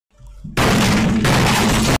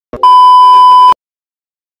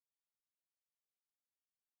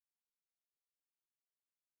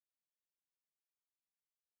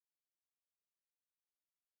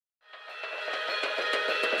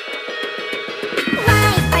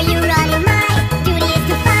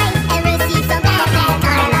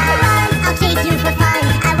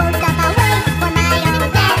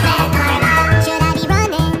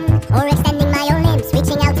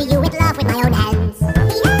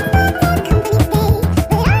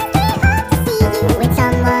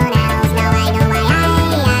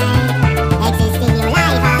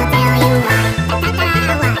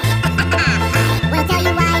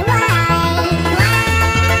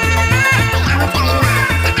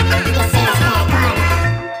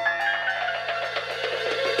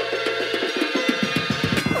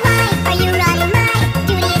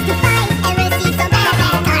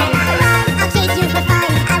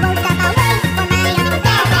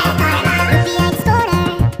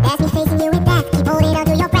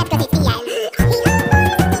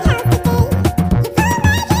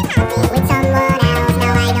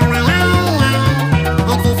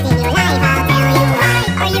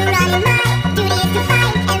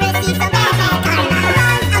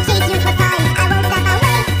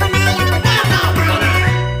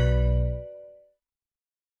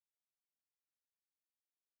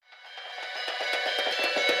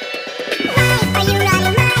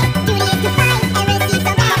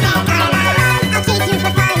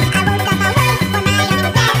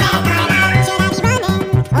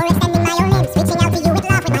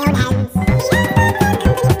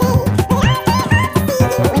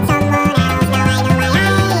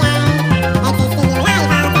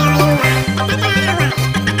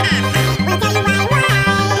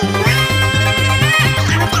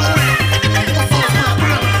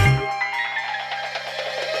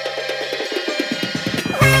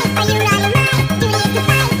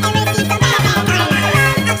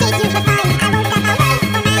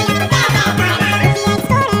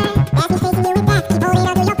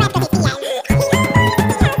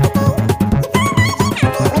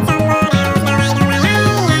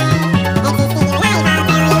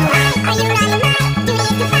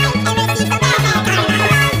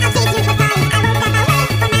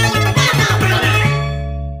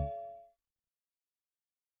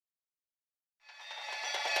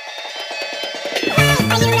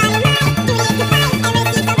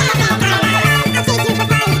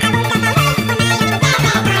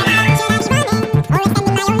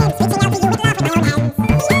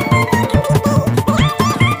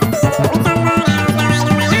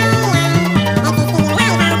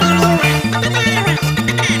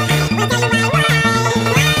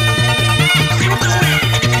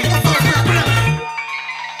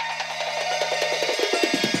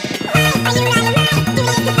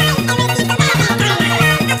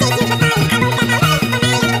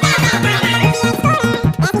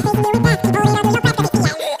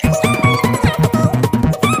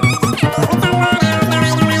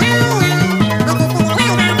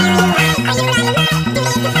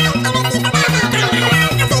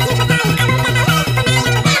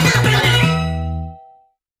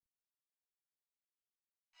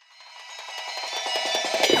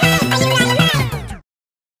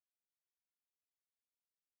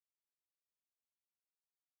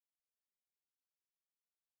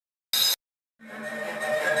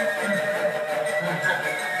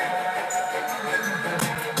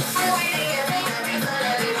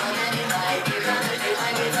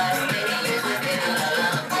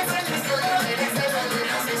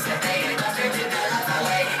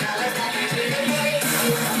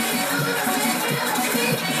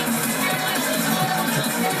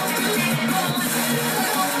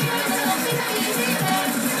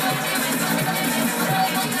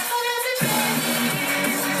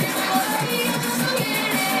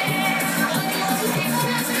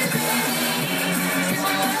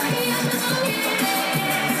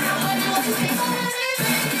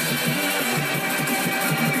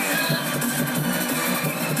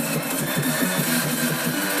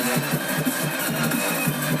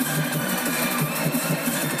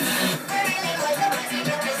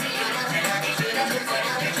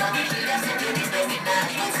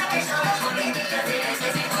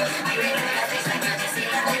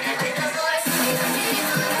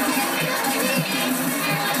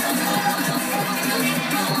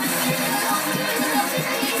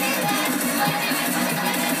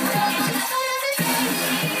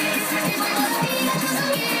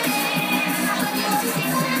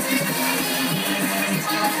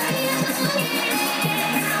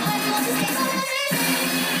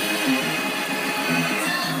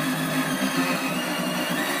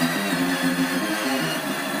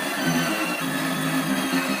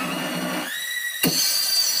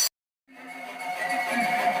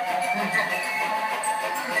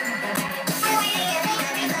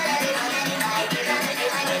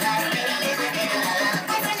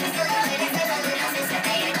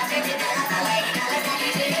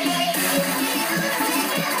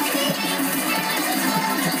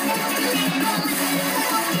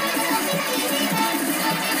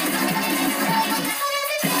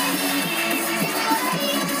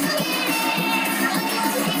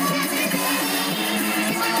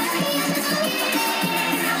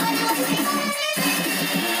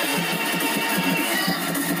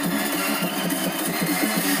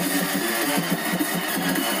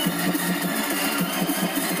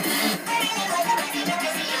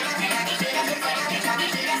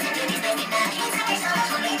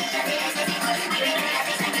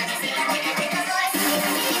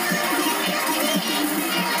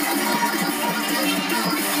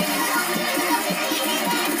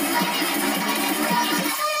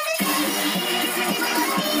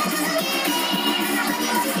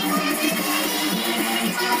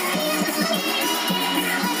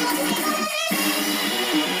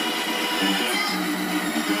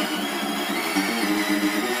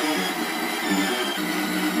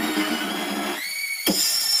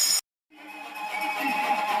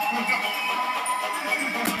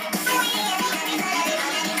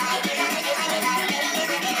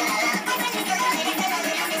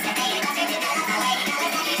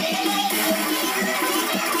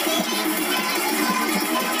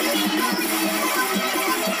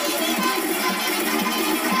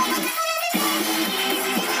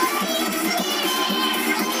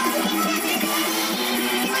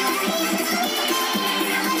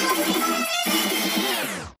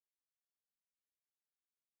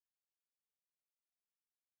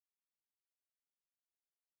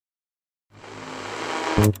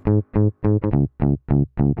And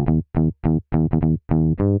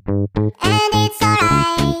it's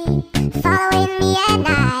alright, following me at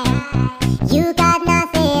night. You got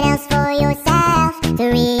nothing else for yourself to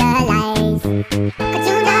realize. But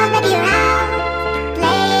you don't let me around,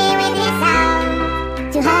 play with this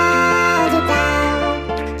sound, to hold you down,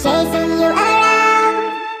 chasing you around.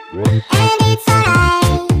 And it's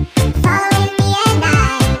alright, following me at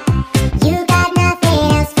night. You got nothing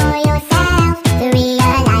else for yourself to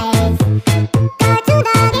realize. Cartoon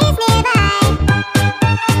dog is nearby.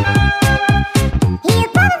 He'll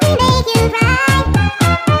probably make you cry.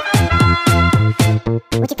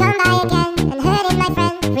 Would you come by again and hurt him, my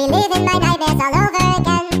friend? Reliving my nightmares all over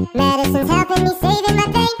again. Medicine's helping me, saving my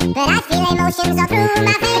pain, but I feel emotions all through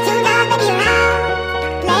my veins. Cartoon dog, let me around,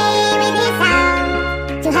 play with his sound,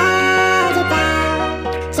 to hold you down,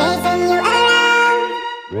 chasing you around.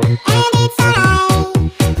 And it's alright,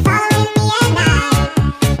 following me at night.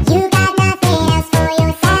 You got nothing else for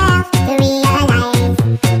yourself to realize.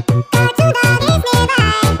 Cartoon dog is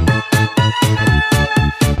nearby.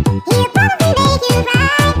 He'll probably make you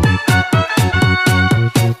cry.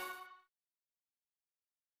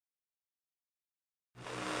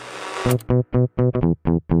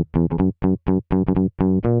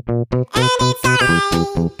 And it's alright,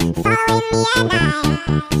 following me at night.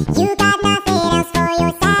 You got nothing else for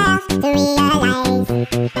yourself to realize.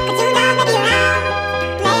 Cartoon dog, let me around,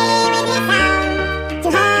 play with his sound, to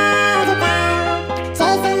hold you down,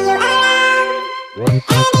 chasing you around.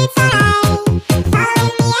 And it's alright,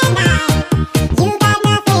 following me at night. You got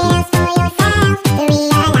nothing else for yourself to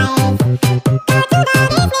realize. Cartoon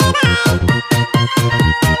dog is nearby.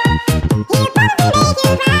 He'll probably make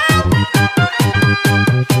you cry.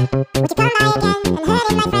 Would you come by again and hurt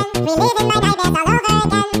him, my friend? Reliving my nightmares all over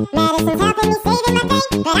again. Medicine's helping me, saving my pain,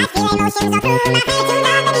 but I feel emotions all through my veins. Cartoon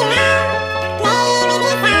dog, let me around, play with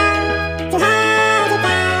his sound, to hold you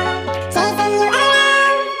down, chasing you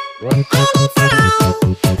around. And it's alright,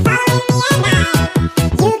 following me at night.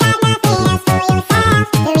 You got nothing else for yourself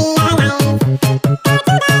to realize.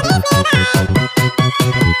 Cartoon dog is nearby.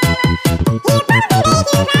 He'll probably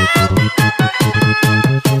make you cry.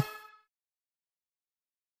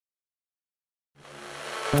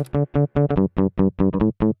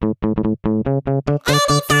 And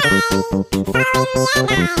it's alright, following me at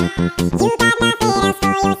night. You got nothing else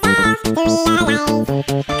for yourself to realize.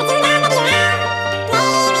 Cartoon dog, let me around,